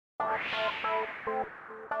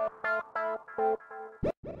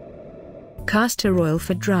Castor oil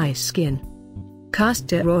for dry skin.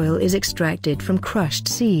 Castor oil is extracted from crushed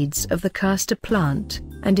seeds of the castor plant,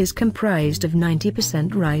 and is comprised of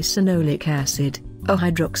 90% ricinoleic acid, a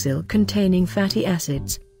hydroxyl containing fatty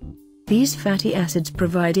acids. These fatty acids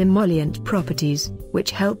provide emollient properties,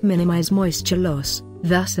 which help minimize moisture loss,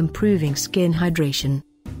 thus improving skin hydration.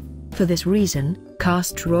 For this reason,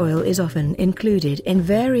 castor oil is often included in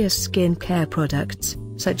various skin care products,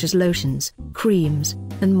 such as lotions, creams,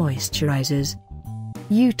 and moisturizers.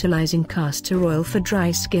 Utilizing castor oil for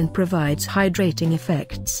dry skin provides hydrating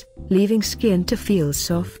effects, leaving skin to feel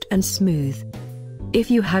soft and smooth.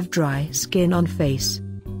 If you have dry skin on face,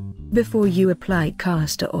 before you apply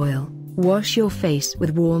castor oil, wash your face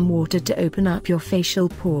with warm water to open up your facial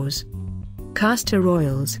pores. Castor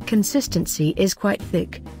oil's consistency is quite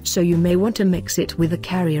thick, so you may want to mix it with a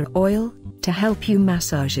carrier oil, to help you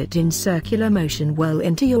massage it in circular motion well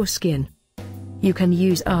into your skin. You can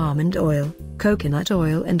use almond oil, coconut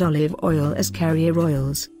oil and olive oil as carrier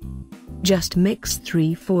oils. Just mix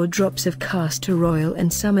 3-4 drops of castor oil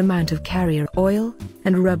and some amount of carrier oil,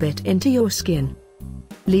 and rub it into your skin.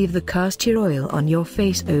 Leave the castor oil on your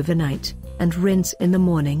face overnight, and rinse in the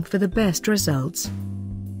morning for the best results.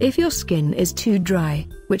 If your skin is too dry,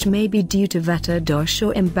 which may be due to vata dosha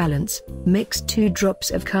or imbalance, mix 2 drops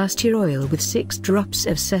of castor oil with 6 drops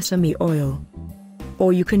of sesame oil.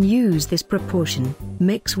 Or you can use this proportion,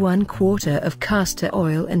 mix 1/4 of castor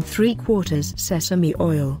oil and 3/4 sesame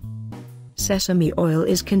oil. Sesame oil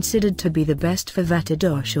is considered to be the best for vata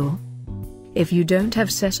dosha. If you don't have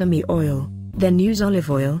sesame oil, then use olive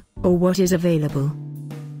oil, or what is available.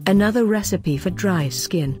 Another recipe for dry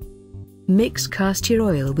skin. Mix castor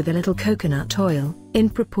oil with a little coconut oil, in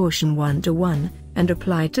proportion 1:1, and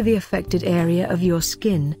apply to the affected area of your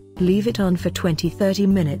skin. Leave it on for 20-30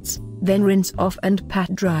 minutes, then rinse off and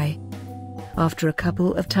pat dry. After a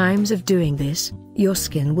couple of times of doing this, your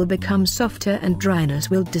skin will become softer and dryness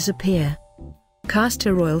will disappear.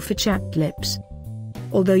 Castor oil for chapped lips.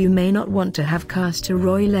 Although you may not want to have castor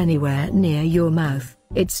oil anywhere near your mouth,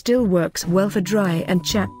 it still works well for dry and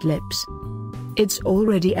chapped lips. It's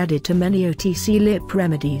already added to many OTC lip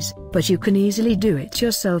remedies, but you can easily do it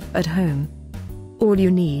yourself at home. All you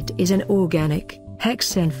need is an organic,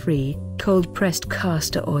 hexane-free, cold-pressed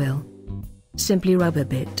castor oil. Simply rub a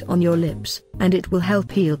bit on your lips, and it will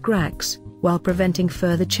help heal cracks, while preventing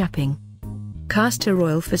further chapping. Castor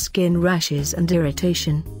oil for skin rashes and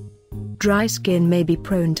irritation. Dry skin may be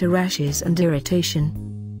prone to rashes and irritation.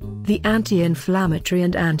 The anti-inflammatory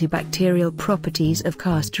and antibacterial properties of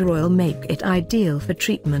castor oil make it ideal for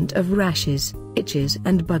treatment of rashes, itches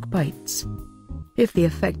and bug bites. If the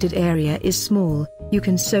affected area is small, you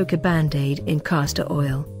can soak a band-aid in castor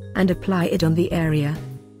oil, and apply it on the area.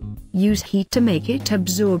 Use heat to make it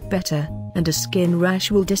absorb better, and a skin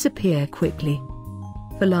rash will disappear quickly.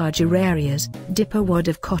 For larger areas, dip a wad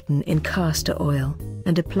of cotton in castor oil,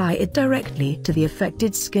 and apply it directly to the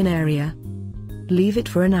affected skin area. Leave it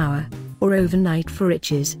for an hour, or overnight for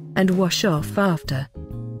itches, and wash off after.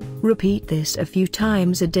 Repeat this a few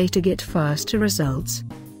times a day to get faster results.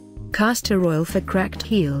 Castor oil for cracked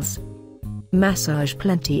heels. Massage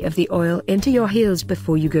plenty of the oil into your heels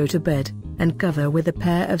before you go to bed, and cover with a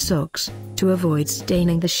pair of socks, to avoid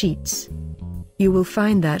staining the sheets. You will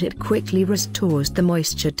find that it quickly restores the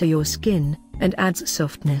moisture to your skin, and adds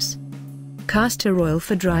softness. Castor oil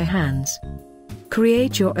for dry hands.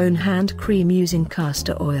 Create your own hand cream using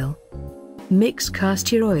castor oil. Mix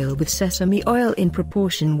castor oil with sesame oil in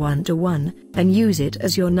proportion 1:1, and use it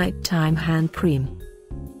as your nighttime hand cream.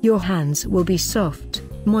 Your hands will be soft,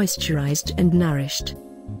 moisturized and nourished.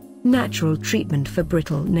 Natural treatment for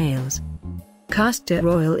brittle nails. Castor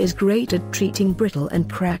oil is great at treating brittle and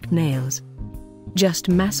cracked nails. Just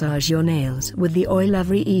massage your nails with the oil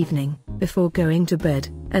every evening, before going to bed,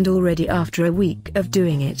 and already after a week of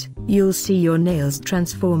doing it, you'll see your nails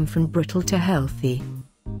transform from brittle to healthy.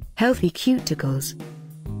 Healthy cuticles.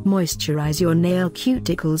 Moisturize your nail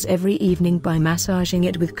cuticles every evening by massaging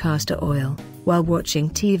it with castor oil, while watching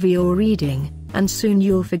TV or reading, and soon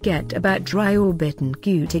you'll forget about dry or bitten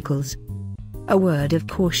cuticles. A word of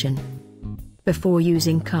caution. Before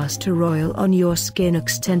using castor oil on your skin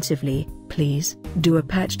extensively, please do a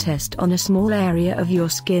patch test on a small area of your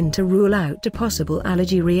skin to rule out a possible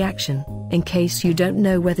allergy reaction, in case you don't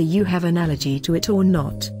know whether you have an allergy to it or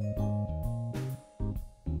not.